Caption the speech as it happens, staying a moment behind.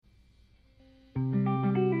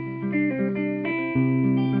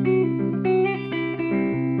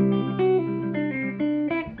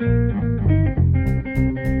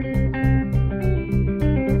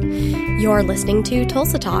You're listening to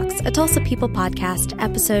Tulsa Talks, a Tulsa People podcast,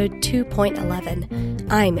 episode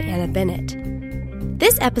 2.11. I'm Anna Bennett.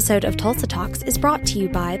 This episode of Tulsa Talks is brought to you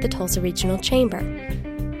by the Tulsa Regional Chamber.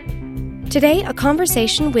 Today, a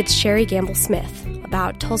conversation with Sherry Gamble Smith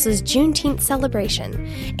about Tulsa's Juneteenth celebration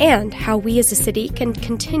and how we as a city can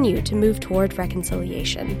continue to move toward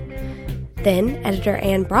reconciliation. Then, editor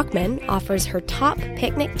Ann Brockman offers her top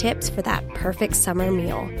picnic tips for that perfect summer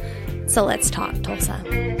meal. So let's talk Tulsa.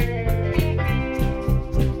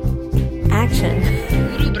 Action.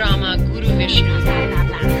 Guru Brahma, Guru Vishnu,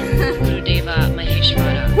 Guru Deva,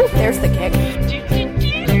 Maheshwara. Woo, there's the kick.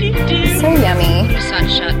 So yummy. Guru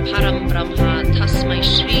Sakshat Param Brahma, Tasmai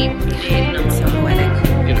Shri Gurudev Namaha. So poetic.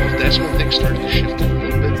 You know, that's when things started to shift a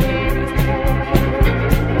little bit.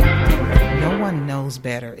 No one knows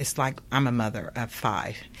better. It's like I'm a mother of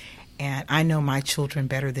 5. And I know my children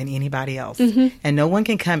better than anybody else. Mm-hmm. And no one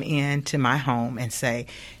can come into my home and say,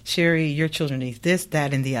 Sherry, your children need this,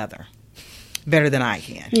 that, and the other better than I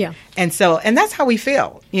can. Yeah. And that's how we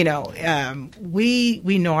feel. You know, we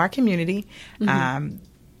know our community, and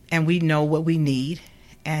we know what we need.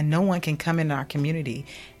 And no one can come into our community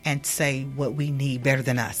and say what we need better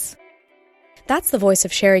than us. That's the voice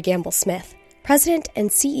of Sherry Gamble Smith, President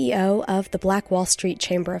and CEO of the Black Wall Street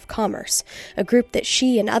Chamber of Commerce, a group that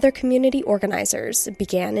she and other community organizers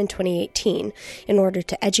began in 2018 in order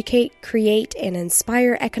to educate, create, and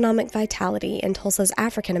inspire economic vitality in Tulsa's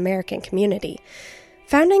African American community.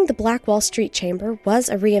 Founding the Black Wall Street Chamber was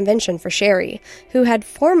a reinvention for Sherry, who had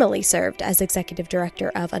formerly served as executive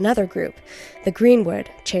director of another group, the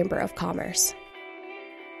Greenwood Chamber of Commerce.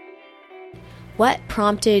 What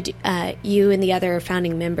prompted you and the other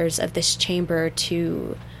founding members of this chamber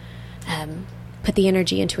to put the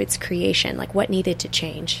energy into its creation? Like, what needed to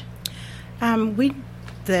change?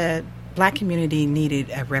 The Black community needed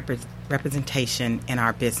a representation in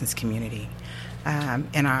our business community.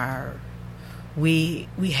 We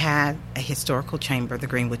had a historical chamber, the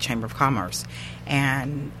Greenwood Chamber of Commerce,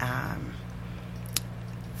 and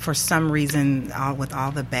for some reason, with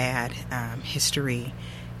all the bad history,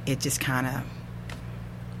 it just kind of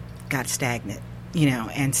got stagnant, you know,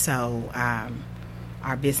 and so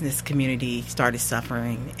our business community started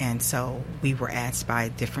suffering, and so we were asked by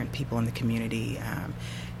different people in the community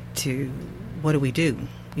to, what do we do,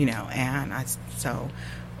 you know, and so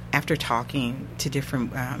after talking to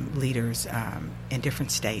different leaders in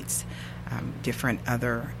different states, different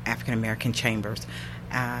other African American chambers,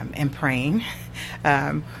 and praying,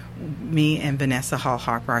 me and Vanessa Hall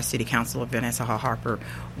Harper, our city councilor Vanessa Hall Harper,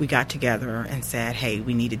 we got together and said, hey,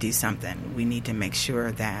 we need to do something. We need to make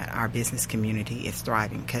sure that our business community is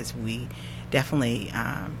thriving, because we definitely,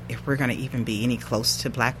 if we're going to even be any close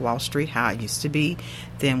to Black Wall Street, how it used to be,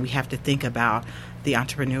 then we have to think about the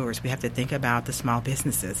entrepreneurs. We have to think about the small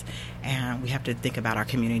businesses, and we have to think about our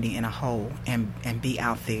community in a whole, and be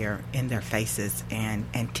out there in their faces and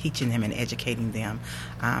teaching them and educating them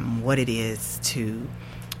what it is to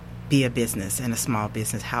be a business and a small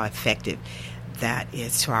business, how effective that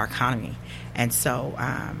is to our economy. And so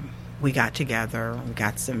we got together, we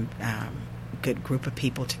got some good group of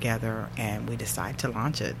people together, and we decided to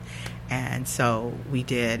launch it. And so we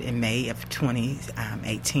did in May of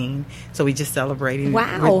 2018. So we just celebrated.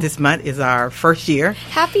 Wow. This month is our first year.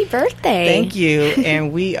 Happy birthday. Thank you.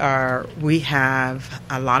 And we have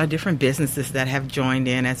a lot of different businesses that have joined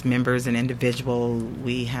in as members and individual.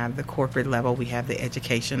 We have the corporate level. We have the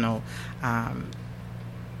educational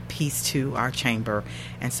piece to our chamber,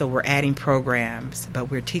 and so we're adding programs,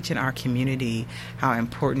 but we're teaching our community how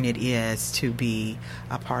important it is to be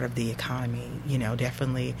a part of the economy, you know,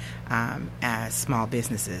 definitely as small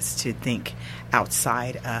businesses, to think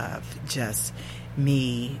outside of just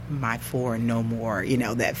me, my 4, and no more, you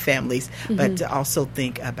know, that families, but to also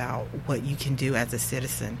think about what you can do as a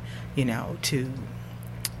citizen, you know, to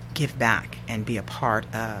give back and be a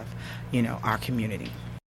part of, you know, our community.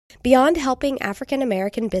 Beyond helping African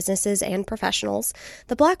American businesses and professionals,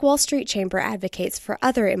 the Black Wall Street Chamber advocates for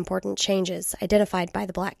other important changes identified by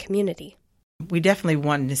the Black community. We definitely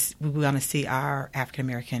want to see our African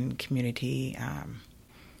American community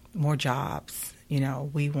more jobs. You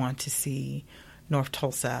know, we want to see North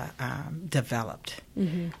Tulsa developed,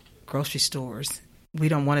 grocery stores. We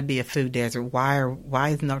don't want to be a food desert. Why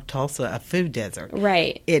is North Tulsa a food desert?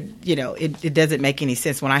 Right. It doesn't make any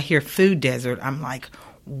sense. When I hear food desert, I'm like,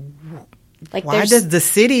 Like, why does the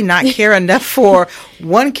city not care enough for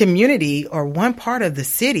one community or one part of the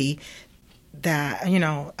city that, you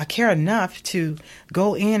know, care enough to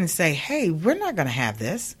go in and say, hey, we're not going to have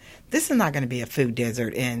this. This is not going to be a food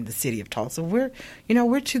desert in the city of Tulsa. We're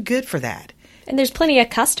too good for that. And there's plenty of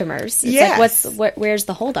customers. It's yes. like, where's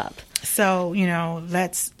the holdup? So,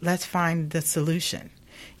 let's find the solution.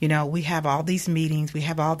 We have all these meetings. We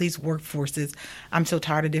have all these workforces. I'm so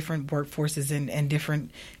tired of different workforces and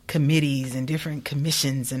different committees and different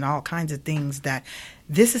commissions and all kinds of things that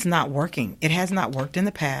this is not working. It has not worked in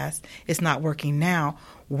the past. It's not working now.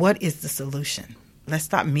 What is the solution? Let's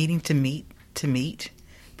stop meeting to meet,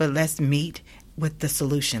 but let's meet with the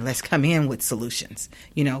solution. Let's come in with solutions,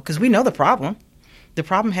 because we know the problem. The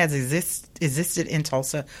problem has existed in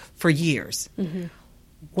Tulsa for years. Mm-hmm.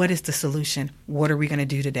 What is the solution? What are we going to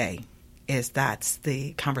do today? That's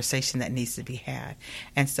the conversation that needs to be had.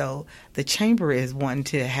 And so the chamber is one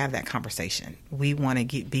to have that conversation. We want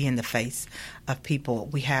to be in the face of people.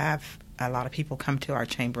 We have a lot of people come to our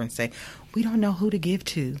chamber and say, we don't know who to give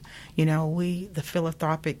to. The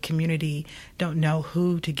philanthropic community don't know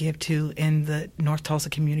who to give to in the North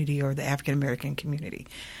Tulsa community or the African American community.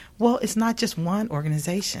 Well, it's not just one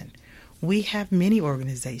organization. We have many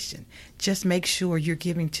organizations. Just make sure you're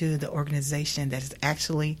giving to the organization that is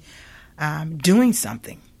actually doing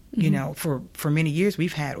something. Mm-hmm. For many years,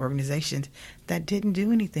 we've had organizations that didn't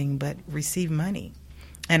do anything but receive money.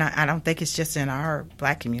 And I don't think it's just in our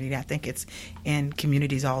Black community. I think it's in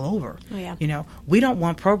communities all over. Oh, yeah. We don't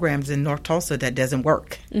want programs in North Tulsa that doesn't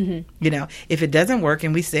work. Mm-hmm. If it doesn't work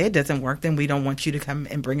and we say it doesn't work, then we don't want you to come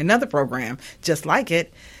and bring another program just like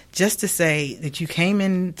it, just to say that you came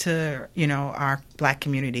into, our Black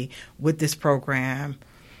community with this program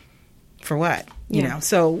for what?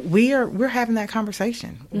 So we're having that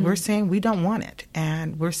conversation. Mm-hmm. We're saying we don't want it,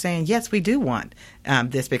 and we're saying yes, we do want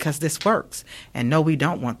this because this works, and no, we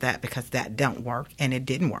don't want that because that don't work and it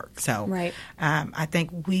didn't work. So right. I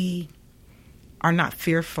think we are not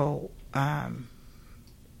fearful, a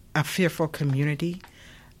fearful community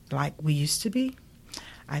like we used to be.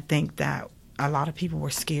 I think that a lot of people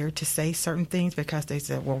were scared to say certain things because they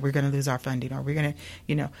said, well, we're going to lose our funding, or we're going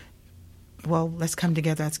to, well, let's come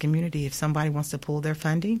together as a community. If somebody wants to pull their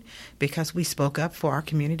funding because we spoke up for our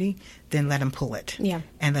community, then let them pull it. Yeah.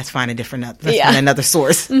 And let's find find another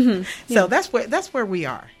source. Mm-hmm. Yeah. So that's where we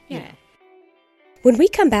are. Yeah. When we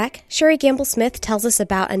come back, Sherry Gamble-Smith tells us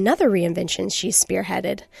about another reinvention she's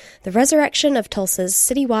spearheaded, the resurrection of Tulsa's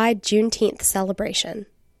citywide Juneteenth celebration.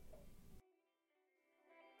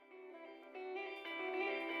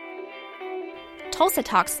 Tulsa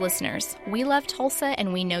Talks listeners, we love Tulsa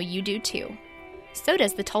and we know you do too. So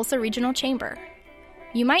does the Tulsa Regional Chamber.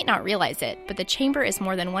 You might not realize it, but the Chamber is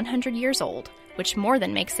more than 100 years old, which more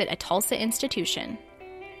than makes it a Tulsa institution.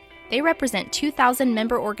 They represent 2,000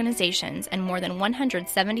 member organizations and more than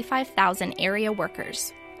 175,000 area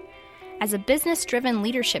workers. As a business-driven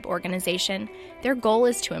leadership organization, their goal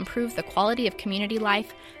is to improve the quality of community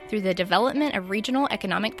life through the development of regional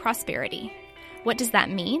economic prosperity. What does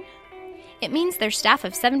that mean? It means their staff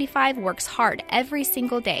of 75 works hard every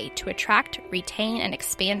single day to attract, retain, and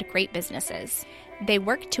expand great businesses. They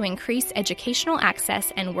work to increase educational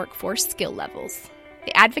access and workforce skill levels.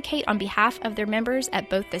 They advocate on behalf of their members at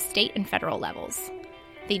both the state and federal levels.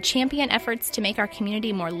 They champion efforts to make our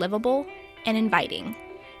community more livable and inviting,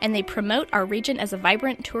 and they promote our region as a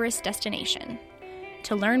vibrant tourist destination.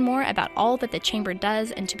 To learn more about all that the Chamber does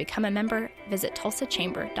and to become a member, visit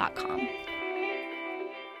tulsachamber.com.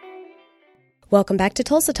 Welcome back to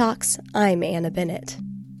Tulsa Talks. I'm Anna Bennett.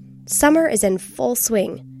 Summer is in full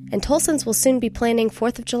swing, and Tulsans will soon be planning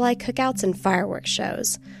 4th of July cookouts and fireworks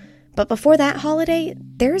shows. But before that holiday,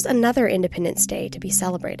 there's another Independence Day to be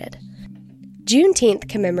celebrated. Juneteenth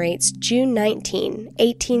commemorates June 19,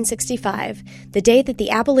 1865, the day that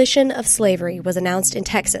the abolition of slavery was announced in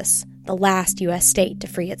Texas, the last U.S. state to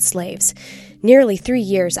free its slaves, nearly 3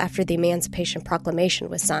 years after the Emancipation Proclamation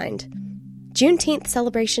was signed. Juneteenth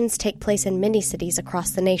celebrations take place in many cities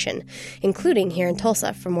across the nation, including here in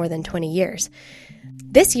Tulsa for more than 20 years.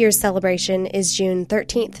 This year's celebration is June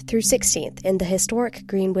 13th through 16th in the historic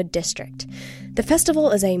Greenwood District. The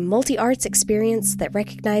festival is a multi-arts experience that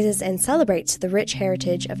recognizes and celebrates the rich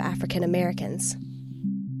heritage of African Americans.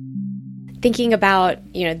 Thinking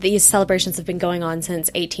about, these celebrations have been going on since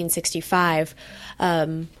 1865.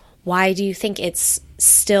 Why do you think it's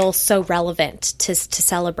still so relevant to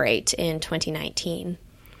celebrate in 2019?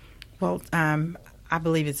 Well, I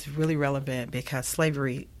believe it's really relevant because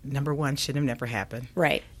slavery, number one, should have never happened.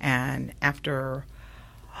 Right. And after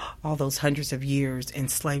all those hundreds of years in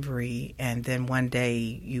slavery, and then one day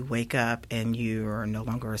you wake up and you're no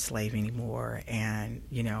longer a slave anymore. And,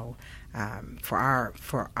 for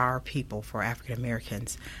our people, for African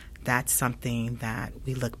Americans, that's something that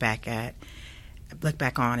we look back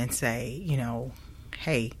on and say,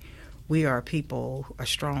 hey, we are a people, a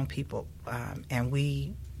strong people, and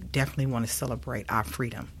we definitely want to celebrate our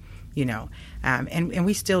freedom, and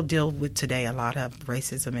we still deal with today a lot of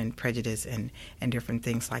racism and prejudice and different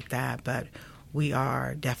things like that, but we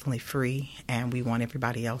are definitely free, and we want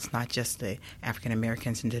everybody else, not just the African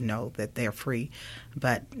Americans, to know that they're free,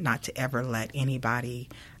 but not to ever let anybody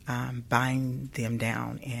bind them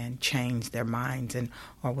down and change their minds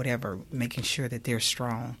or whatever, making sure that they're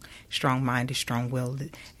strong-minded, strong-willed,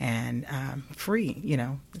 and free,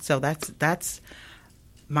 So that's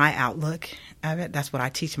my outlook of it. That's what I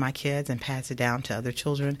teach my kids and pass it down to other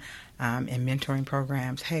children in mentoring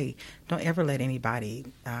programs. Hey, don't ever let anybody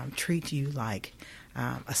treat you like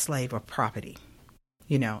a slave or property,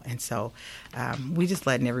 And so we just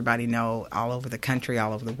letting everybody know all over the country,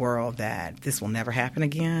 all over the world, that this will never happen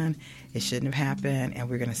again. It shouldn't have happened, and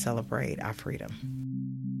we're going to celebrate our freedom.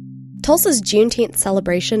 Tulsa's Juneteenth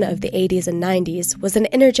celebration of the 80s and 90s was an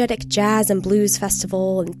energetic jazz and blues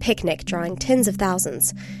festival and picnic drawing tens of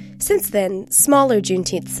thousands. Since then, smaller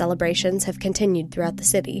Juneteenth celebrations have continued throughout the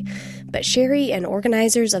city, but Sherry and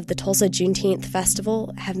organizers of the Tulsa Juneteenth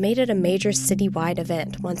Festival have made it a major citywide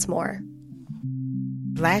event once more.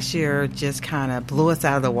 Last year just kind of blew us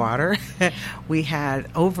out of the water. We had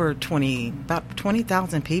about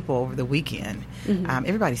 20,000 people over the weekend. Mm-hmm.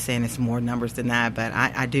 Everybody's saying it's more numbers than that, but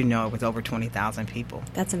I do know it was over 20,000 people.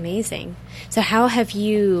 That's amazing. So how have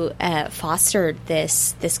you fostered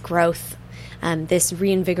this growth, this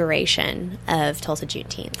reinvigoration of Tulsa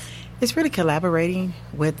Juneteenth? It's really collaborating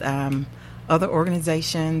with other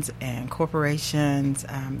organizations and corporations,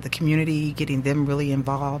 the community, getting them really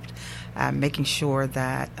involved, making sure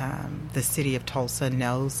that the city of Tulsa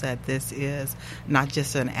knows that this is not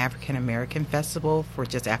just an African American festival for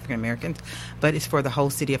just African Americans, but it's for the whole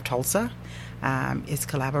city of Tulsa. It's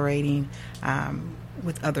collaborating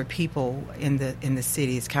with other people in the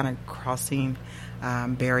city. It's kind of crossing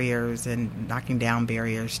barriers and knocking down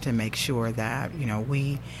barriers to make sure that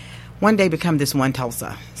we one day become this one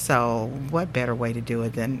Tulsa. So what better way to do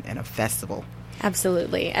it than in a festival?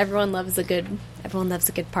 Absolutely. Everyone loves a good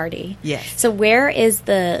party. Yes. So where is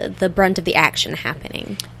the brunt of the action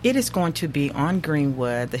happening? It is going to be on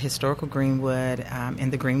Greenwood, the historical Greenwood, in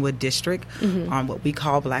the Greenwood district, mm-hmm. on what we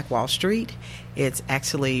call Black Wall Street. It's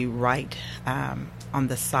actually right on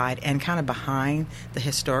the side and kind of behind the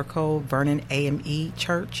historical Vernon AME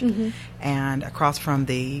Church, mm-hmm. and across from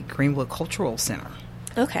the Greenwood Cultural Center.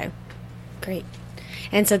 Okay. Great.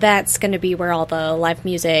 And so that's going to be where all the live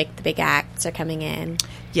music, the big acts are coming in?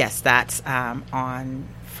 Yes, that's on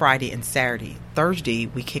Friday and Saturday. Thursday,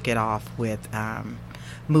 we kick it off with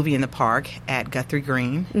Movie in the Park at Guthrie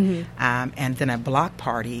Green, mm-hmm. And then a block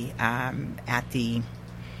party on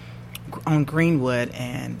Greenwood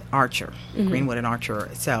and Archer. Mm-hmm. Greenwood and Archer.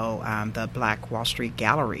 So the Black Wall Street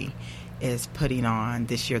Gallery is putting on,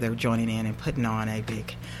 this year they're joining in and putting on a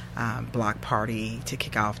big block party to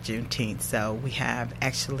kick off Juneteenth. So we have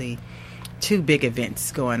actually 2 big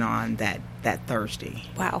events going on that Thursday.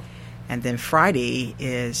 Wow. And then Friday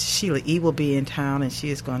is Sheila E. will be in town, and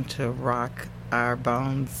she is going to rock our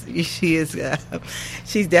bones. She is,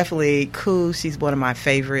 she's definitely cool. She's one of my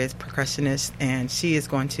favorites, percussionists, and she is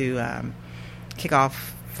going to kick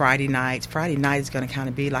off Friday night. Friday night is going to kind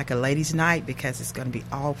of be like a ladies' night because it's going to be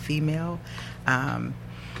all female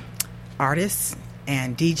artists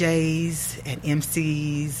and DJs and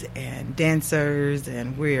MCs and dancers,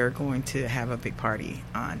 and we are going to have a big party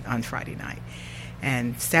on Friday night.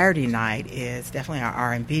 And Saturday night is definitely our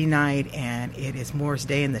R&B night, and it is Morris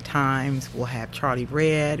Day and the Times. We'll have Charlie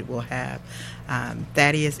Red. We'll have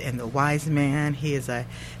Thaddeus and the Wise Man.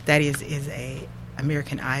 Thaddeus is a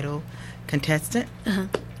American Idol contestant. Uh-huh.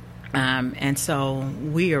 And so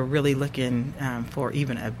we are really looking for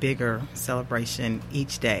even a bigger celebration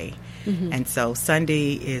each day. Mm-hmm. And so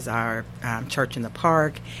Sunday is our Church in the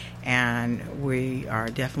Park, and we are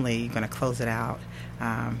definitely going to close it out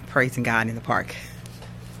praising God in the park.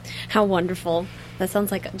 How wonderful. That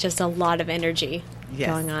sounds like just a lot of energy yes.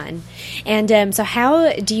 going on. And so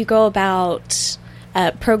how do you go about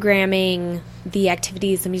programming the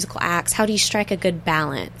activities, the musical acts? How do you strike a good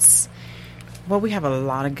balance? Well, we have a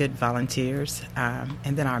lot of good volunteers,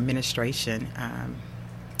 and then our administration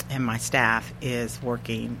and my staff is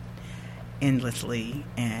working endlessly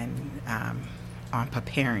and on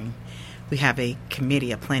preparing. We have a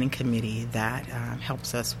committee, a planning committee that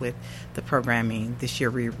helps us with the programming. This year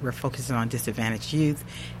we're focusing on disadvantaged youth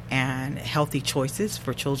and healthy choices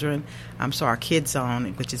for children. So our Kids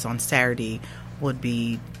Zone, which is on Saturday, would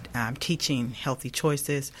be teaching healthy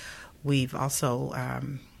choices. We've also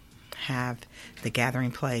have the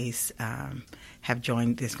Gathering Place is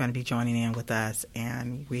going to be joining in with us,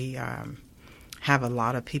 and we have a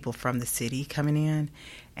lot of people from the city coming in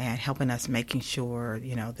and helping us, making sure,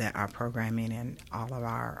 that our programming and all of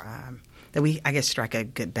our, that we, I guess, strike a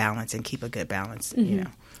good balance and keep a good balance, Yeah,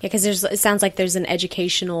 because it sounds like there's an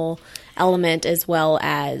educational element as well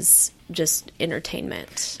as just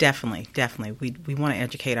entertainment. Definitely. We want to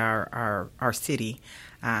educate our city,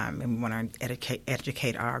 and we want to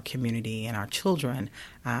educate our community and our children.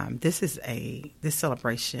 This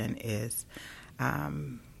celebration is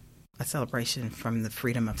a celebration from the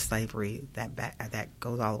freedom of slavery that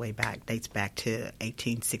goes all the way back, dates back to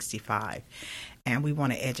 1865, and we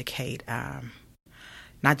want to educate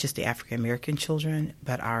not just the African American children,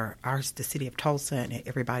 but the city of Tulsa and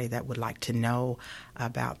everybody that would like to know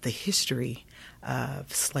about the history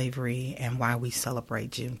of slavery and why we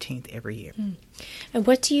celebrate Juneteenth every year. And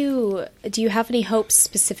what do you have any hopes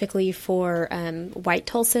specifically for white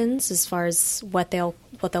Tulsans as far as what they'll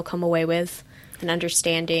come away with, an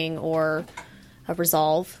understanding or a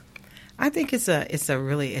resolve? I think it's a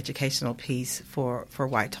really educational piece for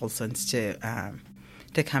white Tulsans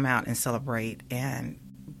to come out and celebrate and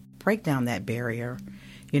break down that barrier.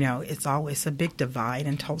 It's a big divide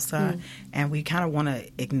in Tulsa, and we kind of want to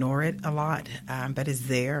ignore it a lot, but it's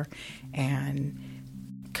there.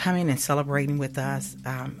 And coming and celebrating with us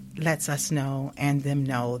lets us know and them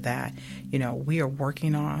know that, we are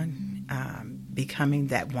working on becoming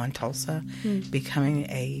that one Tulsa, becoming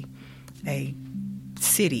a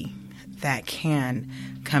city that can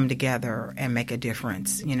come together and make a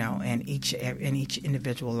difference, in each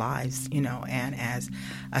individual lives, and as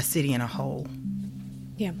a city in a whole.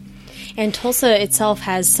 Yeah. And Tulsa itself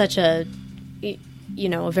has such a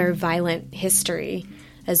very violent history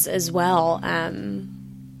as well.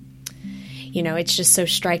 It's just so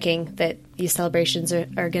striking that these celebrations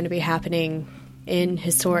are going to be happening in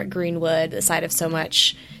historic Greenwood, the site of so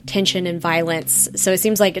much tension and violence. So it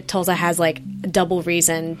seems like Tulsa has like a double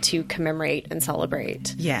reason to commemorate and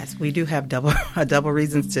celebrate. Yes, we do have double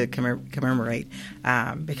reasons to commemorate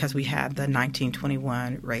because we had the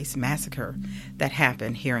 1921 race massacre that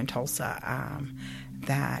happened here in Tulsa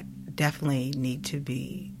that definitely need to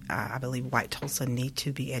be, I believe white Tulsa need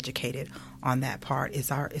to be educated on that part.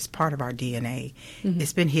 It's part of our DNA.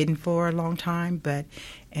 It's been hidden for a long time, but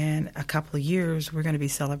in a couple of years we're going to be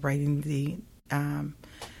celebrating the,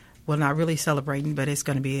 not really celebrating, but it's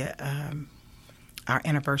going to be our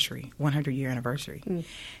anniversary, 100-year anniversary.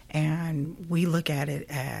 And we look at it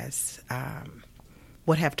as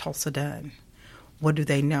what have Tulsa done? What do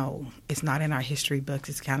they know? It's not in our history books.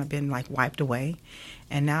 It's kind of been like wiped away.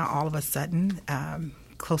 And now all of a sudden,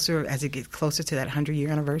 as it gets closer to that 100-year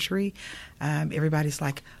anniversary, everybody's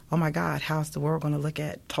like, oh my God, how's the world going to look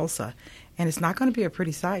at Tulsa? And it's not going to be a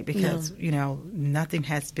pretty sight because, nothing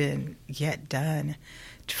has been yet done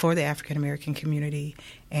for the African American community.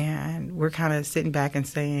 And we're kind of sitting back and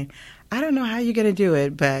saying, I don't know how you're going to do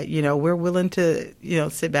it, but, we're willing to,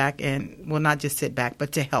 sit back and, well, not just sit back,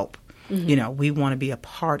 but to help. We want to be a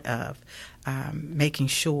part of making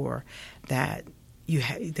sure that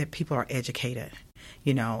that people are educated,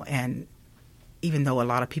 and even though a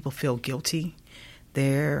lot of people feel guilty,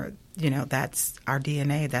 that's our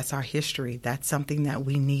DNA, that's our history, that's something that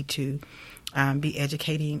we need to be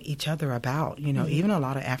educating each other about. Even a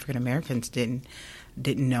lot of African Americans didn't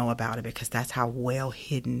know about it because that's how well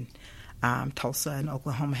hidden Tulsa and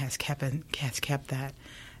Oklahoma has kept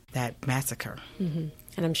that massacre.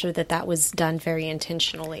 And I'm sure that was done very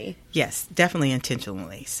intentionally. Yes, definitely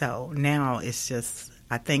intentionally. So now it's just,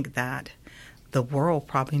 I think that the world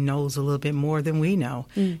probably knows a little bit more than we know,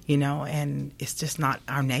 and it's just not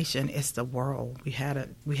our nation, it's the world. We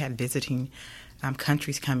had visiting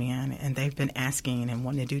countries coming in, and they've been asking and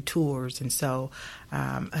wanting to do tours. And so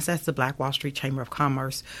us as the Black Wall Street Chamber of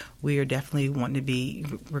Commerce, we are definitely we're going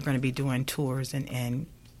to be doing tours and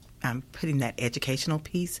putting that educational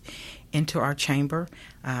piece into our chamber,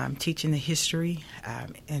 teaching the history,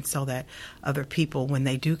 and so that other people, when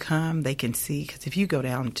they do come, they can see. Because if you go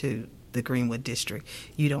down to the Greenwood district,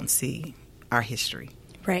 you don't see our history.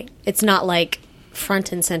 Right. It's not like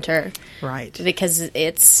front and center. Right. Because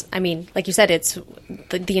it's, like you said, it's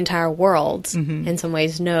the entire world in some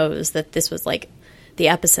ways knows that this was like the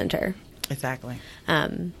epicenter. Exactly.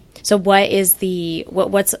 So what is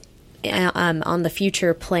what's on the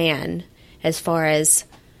future plan as far as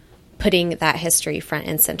putting that history front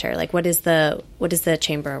and center? Like what is the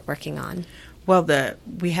chamber working on? Well,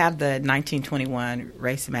 we have the 1921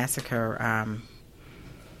 race massacre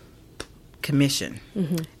commission,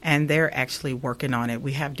 and they're actually working on it.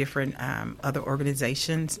 We have different other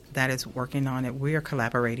organizations that is working on it. We are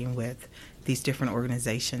collaborating with these different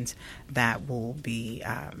organizations that will be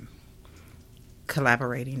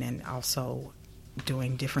collaborating and also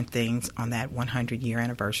doing different things on that 100-year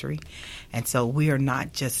anniversary. And so we are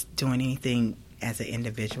not just doing anything as an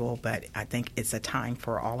individual, but I think it's a time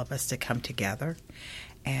for all of us to come together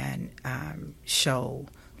and show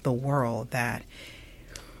the world that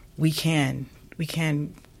we can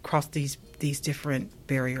cross these different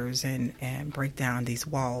barriers and break down these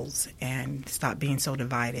walls and stop being so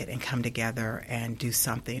divided and come together and do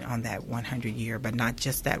something on that 100-year, but not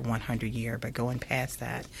just that 100-year, but going past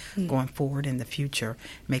that, going forward in the future,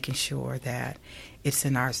 making sure that it's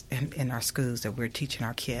in our schools, that we're teaching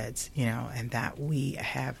our kids, and that we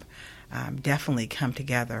have definitely come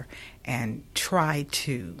together and try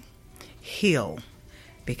to heal,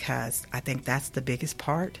 because I think that's the biggest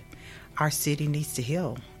part. Our city needs to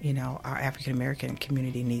heal. Our African American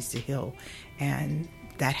community needs to heal, and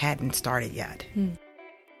that hadn't started yet.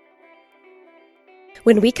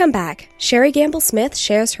 When we come back, Sherry Gamble Smith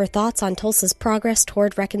shares her thoughts on Tulsa's progress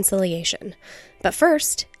toward reconciliation. But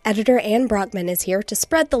first, editor Anne Brockman is here to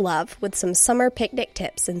spread the love with some summer picnic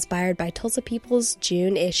tips inspired by Tulsa People's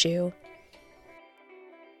June issue.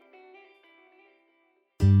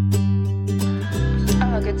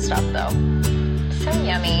 Oh, good stuff, though. So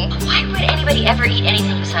yummy. Why would anybody ever eat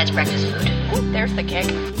anything besides breakfast food? Ooh, there's the kick.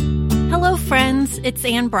 Hello, friends. It's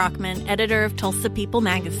Anne Brockman, editor of Tulsa People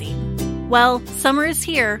magazine. Well, summer is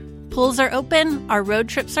here. Pools are open, our road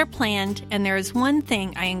trips are planned, and there is one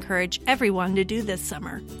thing I encourage everyone to do this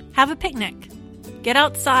summer. Have a picnic. Get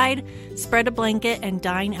outside, spread a blanket, and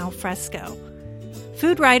dine al fresco.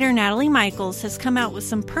 Food writer Natalie Michaels has come out with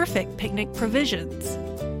some perfect picnic provisions.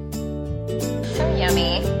 So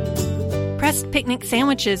yummy. Pressed picnic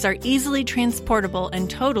sandwiches are easily transportable and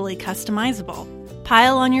totally customizable.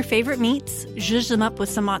 Pile on your favorite meats, zhuzh them up with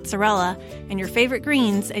some mozzarella, and your favorite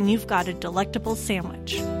greens, and you've got a delectable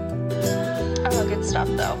sandwich. Oh, good stuff,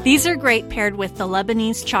 though. These are great paired with the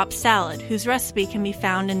Lebanese chopped salad, whose recipe can be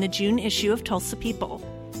found in the June issue of Tulsa People.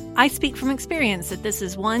 I speak from experience that this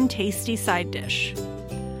is one tasty side dish.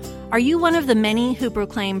 Are you one of the many who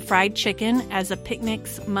proclaim fried chicken as a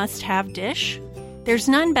picnic's must-have dish? There's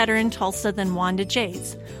none better in Tulsa than Wanda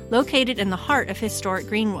J's, located in the heart of historic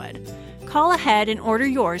Greenwood. Call ahead and order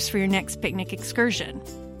yours for your next picnic excursion.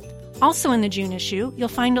 Also in the June issue, you'll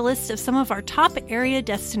find a list of some of our top area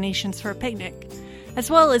destinations for a picnic,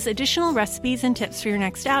 as well as additional recipes and tips for your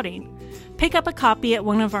next outing. Pick up a copy at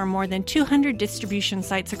one of our more than 200 distribution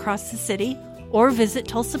sites across the city, or visit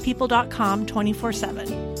tulsapeople.com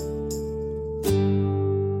 24/7.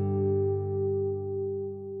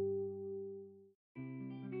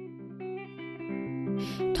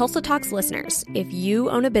 Tulsa Talks listeners, if you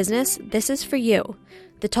own a business, this is for you.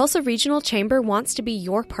 The Tulsa Regional Chamber wants to be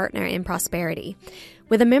your partner in prosperity.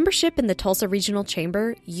 With a membership in the Tulsa Regional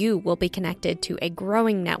Chamber, you will be connected to a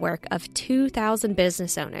growing network of 2,000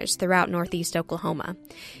 business owners throughout Northeast Oklahoma.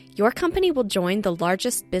 Your company will join the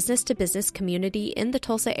largest business-to-business community in the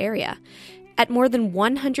Tulsa area. At more than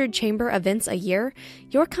 100 chamber events a year,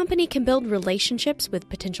 your company can build relationships with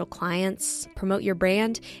potential clients, promote your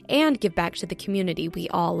brand, and give back to the community we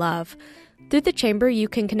all love. Through the chamber, you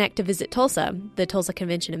can connect to Visit Tulsa, the Tulsa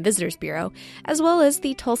Convention and Visitors Bureau, as well as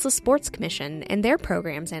the Tulsa Sports Commission and their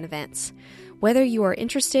programs and events. Whether you are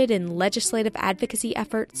interested in legislative advocacy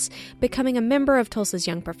efforts, becoming a member of Tulsa's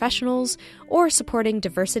Young Professionals, or supporting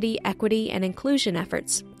diversity, equity, and inclusion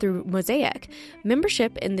efforts through Mosaic,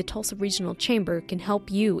 membership in the Tulsa Regional Chamber can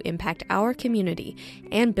help you impact our community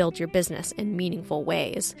and build your business in meaningful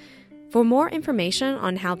ways. For more information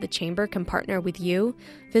on how the Chamber can partner with you,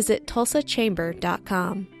 visit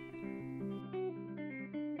tulsachamber.com.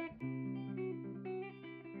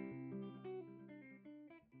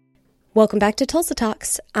 Welcome back to Tulsa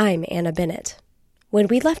Talks. I'm Anna Bennett. When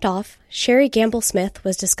we left off, Sherry Gamble Smith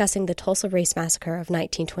was discussing the Tulsa Race Massacre of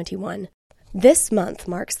 1921. This month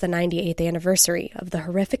marks the 98th anniversary of the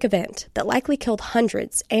horrific event that likely killed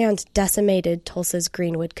hundreds and decimated Tulsa's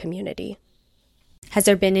Greenwood community. Has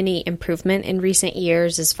there been any improvement in recent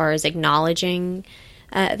years as far as acknowledging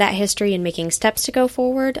that history and making steps to go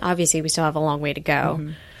forward? Obviously, we still have a long way to go.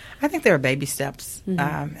 Mm-hmm. I think there are baby steps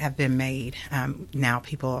have been made. Now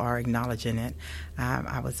people are acknowledging it.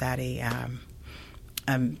 I was at a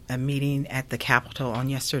meeting at the Capitol on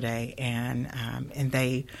yesterday, and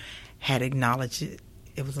they had acknowledged it.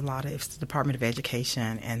 It was the Department of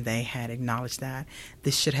Education, and they had acknowledged that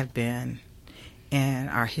this should have been in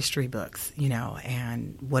our history books,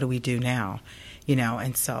 and what do we do now,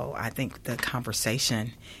 and so I think the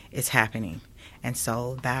conversation is happening, and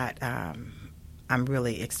so that I'm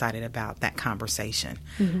really excited about that conversation.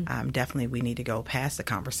 Mm-hmm. Definitely we need to go past the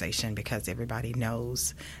conversation because everybody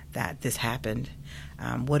knows that this happened.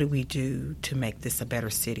 What do we do to make this a better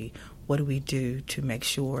city? what do we do to make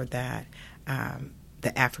sure that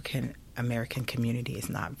the African American community is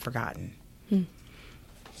not forgotten?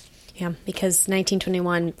 Yeah, because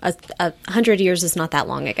 1921, 100 years is not that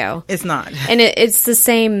long ago. It's not. And it's the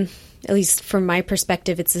same, at least from my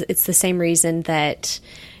perspective, it's the same reason that,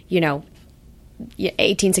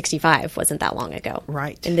 1865 wasn't that long ago.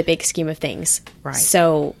 Right. In the big scheme of things. Right.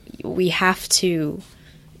 So we have to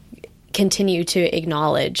continue to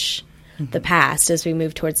acknowledge the past as we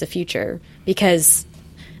move towards the future. Because,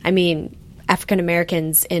 African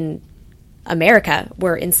Americans in America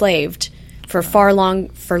were enslaved for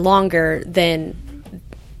longer than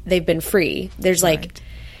they've been free. There's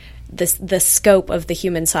the scope of the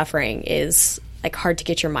human suffering is hard to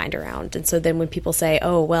get your mind around. And so then when people say,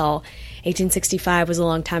 oh, well, 1865 was a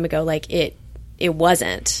long time ago, it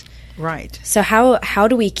wasn't. Right. So how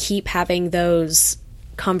do we keep having those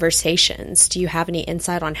conversations? Do you have any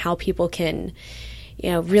insight on how people can,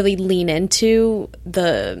 really lean into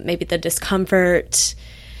maybe the discomfort?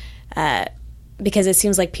 Because it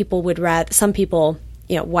seems like people would rather, some people,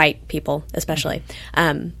 white people especially,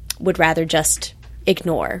 would rather just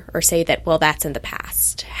ignore or say that, well, that's in the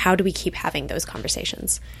past. How do we keep having those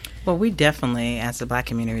conversations? Well, we definitely, as the Black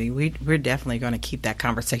community, we're definitely going to keep that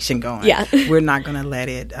conversation going. Yeah. We're not going to let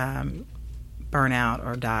it burn out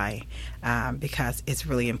or die because it's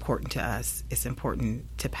really important to us. It's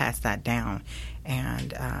important to pass that down.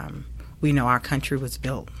 And we know our country was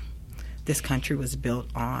built. This country was built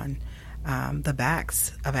on the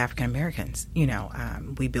backs of African Americans.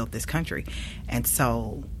 We built this country. And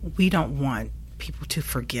so we don't want people to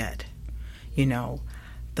forget,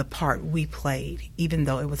 the part we played, even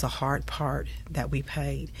though it was a hard part that we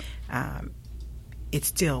played.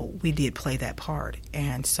 We did play that part.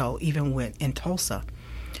 And so even in Tulsa,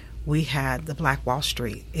 we had the Black Wall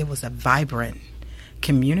Street. It was a vibrant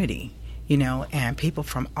community, and people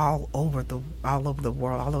from all over the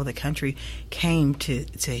world, all over the country came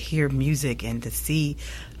to hear music and to see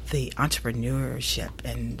the entrepreneurship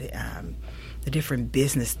and the different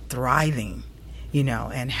business thriving,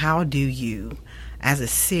 and how do you, as a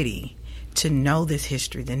city, to know this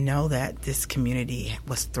history, to know that this community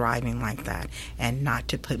was thriving like that, and not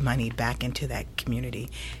to put money back into that community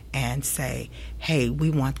and say, hey, we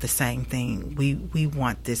want the same thing. We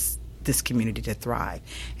want this community to thrive.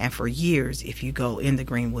 And for years, if you go in the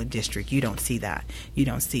Greenwood District, you don't see that. You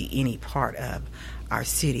don't see any part of our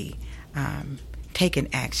city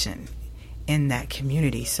taking action in that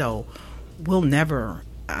community. So we'll never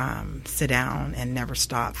sit down and never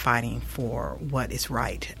stop fighting for what is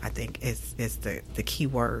right. I think is the key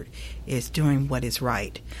word, is doing what is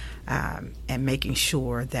right, and making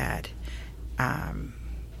sure that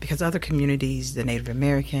because other communities, the Native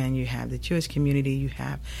American, you have the Jewish community, you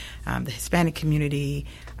have the Hispanic community,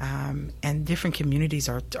 and different communities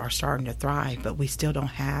are starting to thrive, but we still don't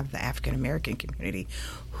have the African American community,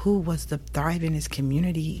 who was the thrivingest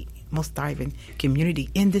community, most thriving community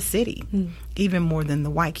in the city, even more than the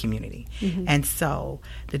white community. Mm-hmm. And so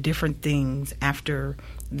the different things after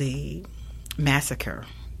the massacre,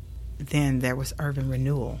 then there was urban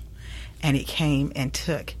renewal, and it came and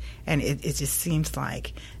took, and it just seems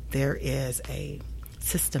like there is a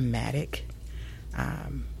systematic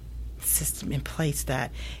system in place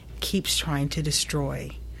that keeps trying to destroy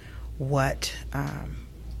what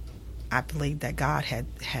I believe that God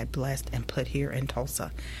had blessed and put here in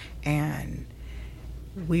Tulsa. And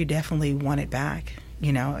we definitely want it back,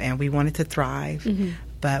 and we wanted to thrive,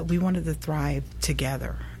 but we wanted to thrive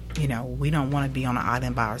together. We don't want to be on an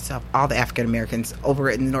island by ourselves, all the African Americans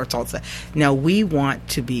over in North Tulsa. No, we want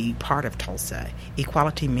to be part of Tulsa.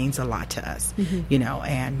 Equality means a lot to us,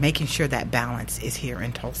 and making sure that balance is here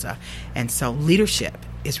in Tulsa. And so leadership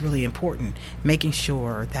is really important, making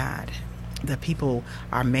sure that the people,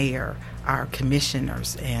 our mayor, our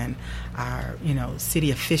commissioners, and our,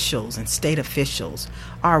 city officials and state officials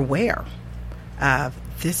are aware of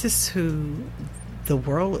this is who the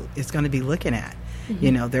world is going to be looking at.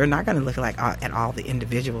 They're not going to look at all the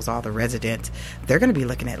individuals, all the residents. They're going to be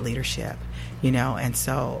looking at leadership, and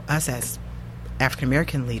so us as African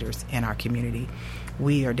American leaders in our community,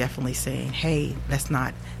 we are definitely saying, hey, let's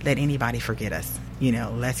not let anybody forget us.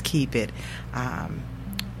 Let's keep it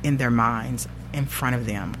in their minds, in front of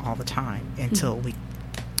them all the time until we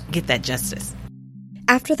get that justice.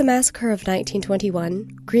 After the massacre of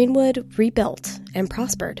 1921, Greenwood rebuilt and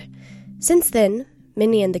prospered. Since then,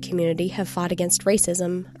 many in the community have fought against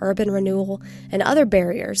racism, urban renewal, and other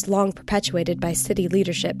barriers long perpetuated by city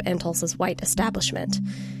leadership and Tulsa's white establishment.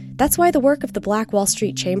 That's why the work of the Black Wall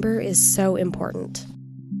Street Chamber is so important.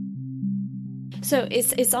 So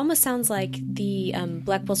it almost sounds like the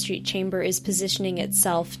Black Wall Street Chamber is positioning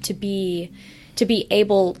itself to be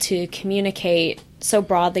able to communicate so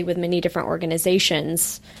broadly with many different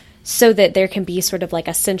organizations, so that there can be sort of like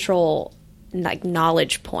a central like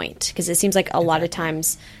knowledge point. Because it seems like a lot of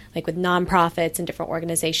times, like with nonprofits and different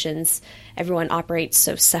organizations, everyone operates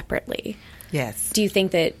so separately. Yes. Do you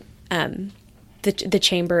think that the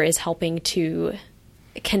chamber is helping to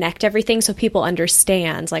connect everything so people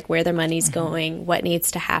understand like where their money's going, what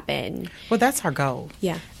needs to happen? Well, that's our goal.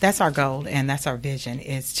 Yeah. That's our goal, and that's our vision,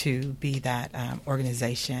 is to be that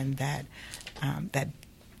organization that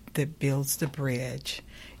builds the bridge,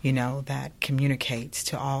 that communicates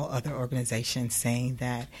to all other organizations, saying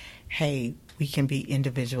that, hey, we can be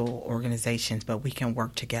individual organizations, but we can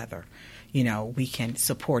work together. We can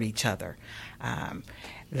support each other.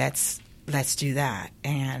 Let's do that,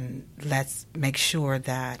 and let's make sure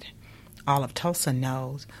that all of Tulsa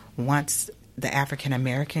knows, once the African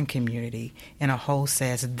American community in a whole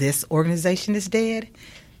says this organization is dead,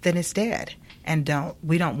 then it's dead. And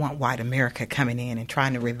we don't want white America coming in and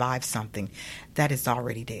trying to revive something that is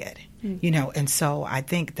already dead. And so I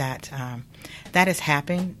think that that has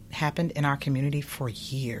happened in our community for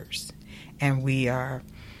years, and we are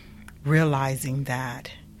realizing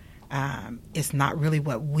that it's not really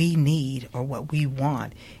what we need or what we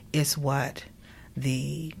want. It's what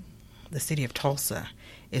the city of Tulsa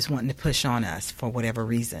is wanting to push on us for whatever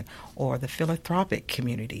reason, or the philanthropic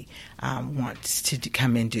community wants to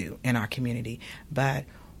come and do in our community. But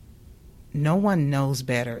no one knows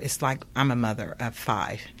better. It's like, I'm a mother of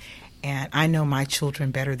 5, and I know my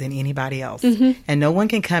children better than anybody else. And no one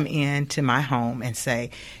can come into my home and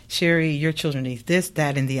say, Sherry, your children need this,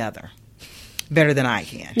 that, and the other better than I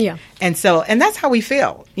can. Yeah. And that's how we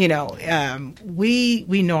feel. We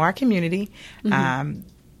know our community, and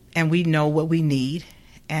we know what we need,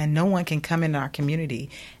 and no one can come into our community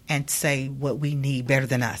and say what we need better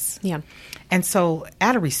than us. Yeah. And so,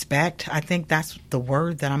 out of respect, I think that's the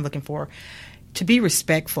word that I'm looking for, to be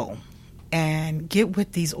respectful and get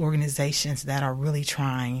with these organizations that are really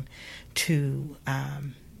trying to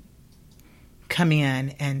come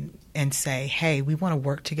in and say, hey, we want to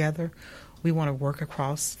work together. We want to work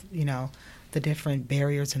across, the different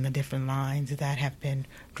barriers and the different lines that have been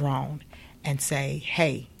drawn, and say,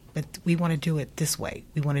 hey, but we want to do it this way.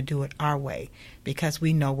 We want to do it our way, because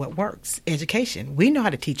we know what works. Education. We know how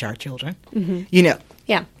to teach our children,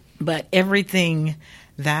 Yeah. But everything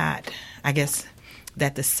that, I guess,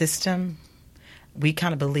 that the system, we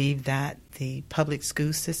kind of believe that the public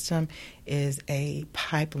school system is a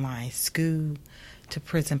pipeline, school to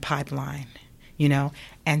prison pipeline,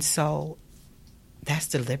 and so that's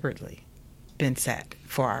deliberately been set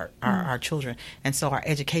for our children. And so our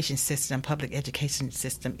education system, public education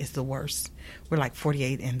system, is the worst. We're like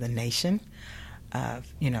 48 in the nation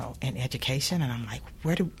of, in education. And I'm like,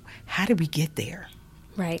 how did we get there?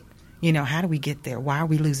 Right. How do we get there? Why are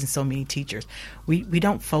we losing so many teachers? We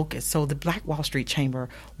don't focus. So the Black Wall Street Chamber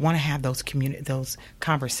want to have those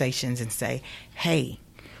conversations and say, hey,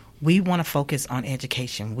 we want to focus on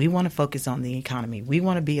education. We want to focus on the economy. We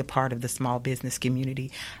want to be a part of the small business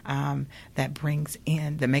community that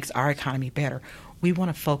makes our economy better. We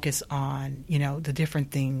want to focus on, the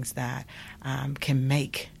different things that can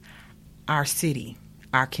make our city,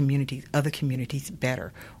 our communities, other communities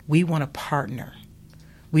better. We want to partner.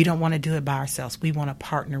 We don't want to do it by ourselves. We want to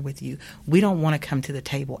partner with you. We don't want to come to the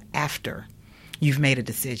table after you've made a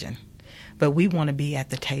decision. But we want to be at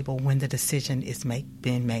the table when the decision is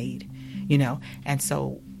being made, And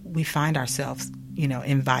so we find ourselves,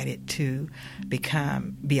 invited to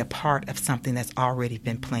be a part of something that's already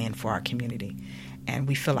been planned for our community. And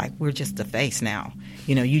we feel like we're just the face now.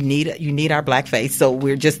 You need our black face, so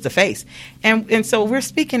we're just the face. And so we're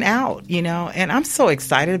speaking out, and I'm so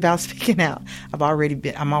excited about speaking out. I've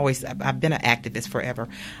been an activist forever,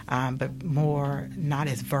 but more not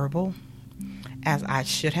as verbal as I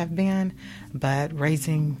should have been, but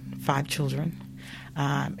raising 5 children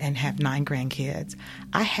and have 9 grandkids,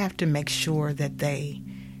 I have to make sure that they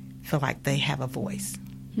feel like they have a voice.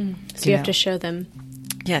 So you have to show them.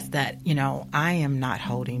 Yes, that, I am not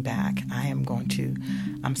holding back. I am going to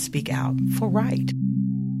speak out for right.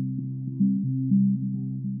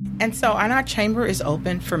 And so, our chamber is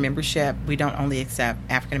open for membership. We don't only accept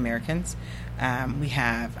African Americans. We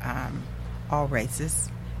have all races,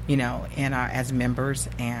 as members,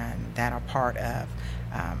 and that are part of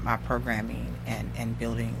our programming and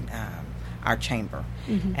building our chamber.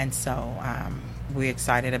 Mm-hmm. And so we're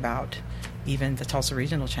excited about even the Tulsa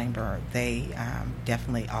Regional Chamber. They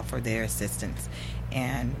definitely offer their assistance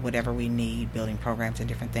and whatever we need, building programs and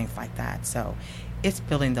different things like that. So it's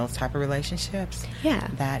building those type of relationships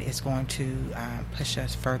that is going to push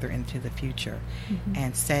us further into the future,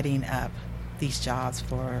 and setting up these jobs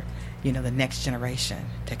for, the next generation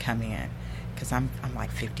to come in. Because I'm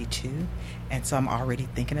like 52, and so I'm already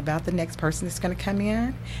thinking about the next person that's going to come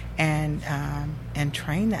in, and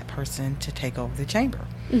train that person to take over the chamber.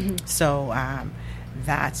 So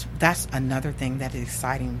that's another thing that is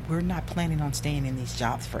exciting. We're not planning on staying in these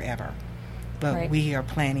jobs forever, but we are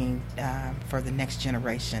planning for the next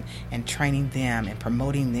generation, and training them and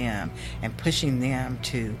promoting them and pushing them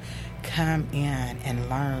to come in and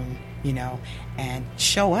learn, and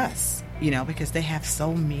show us, because they have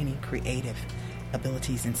so many creative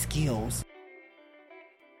abilities and skills.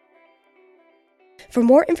 For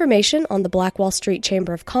more information on the Black Wall Street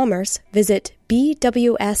Chamber of Commerce, visit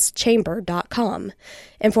bwschamber.com.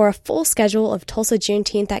 And for a full schedule of Tulsa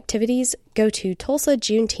Juneteenth activities, go to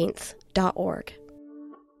tulsajuneteenth.org.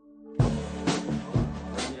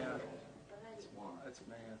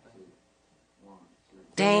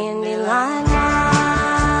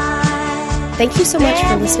 Thank you so much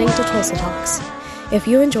for listening to Tulsa Talks. If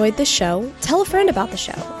you enjoyed this show, tell a friend about the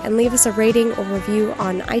show and leave us a rating or review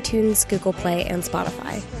on iTunes, Google Play, and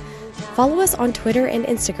Spotify. Follow us on Twitter and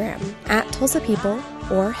Instagram @Tulsa People,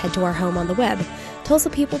 or head to our home on the web,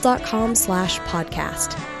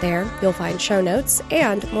 tulsapeople.com/podcast. There, you'll find show notes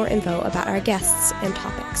and more info about our guests and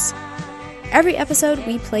topics. Every episode,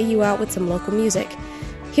 we play you out with some local music.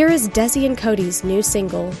 Here is Desi and Cody's new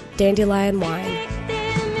single, Dandelion Wine.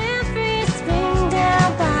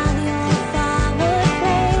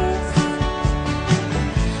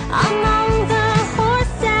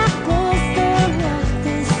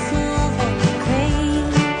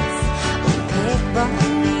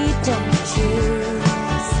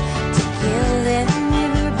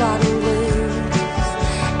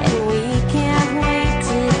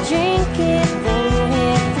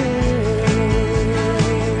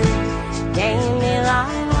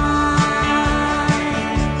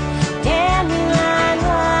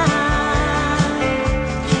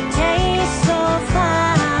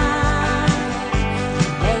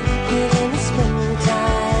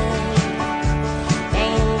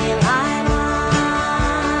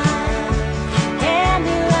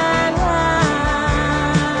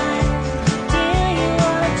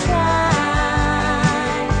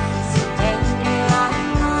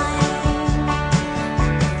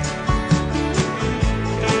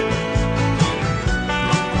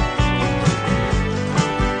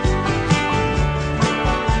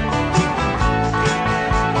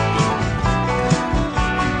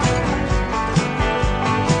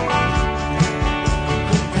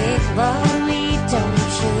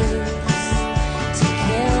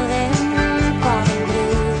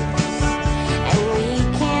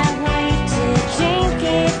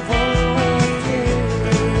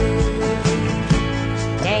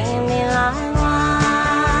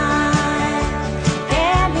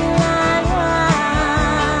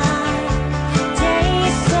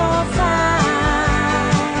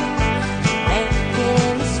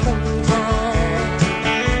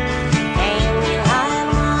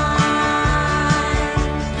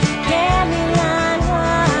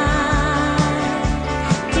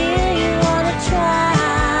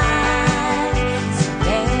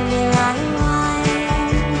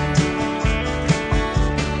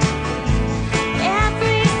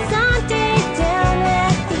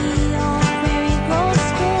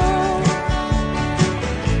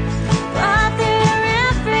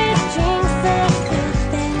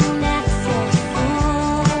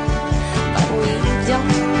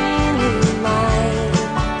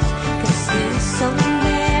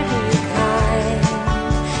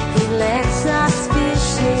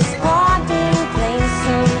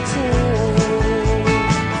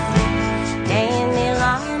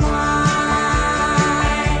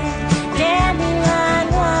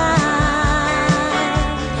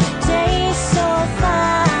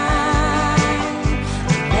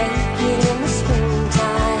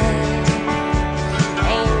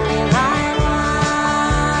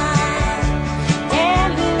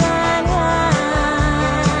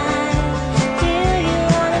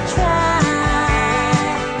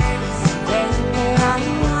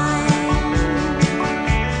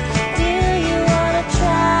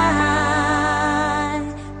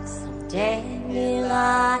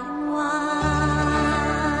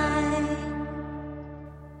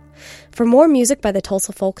 For more music by the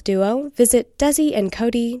Tulsa folk duo, visit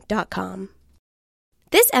DesiandCody.com.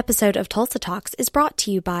 This episode of Tulsa Talks is brought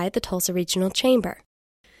to you by the Tulsa Regional Chamber.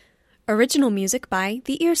 Original music by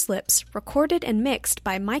The Earslips, recorded and mixed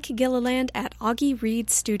by Mike Gilliland at Augie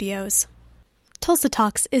Reed Studios. Tulsa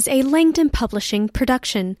Talks is a Langdon Publishing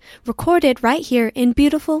production, recorded right here in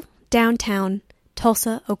beautiful downtown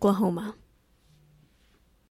Tulsa, Oklahoma.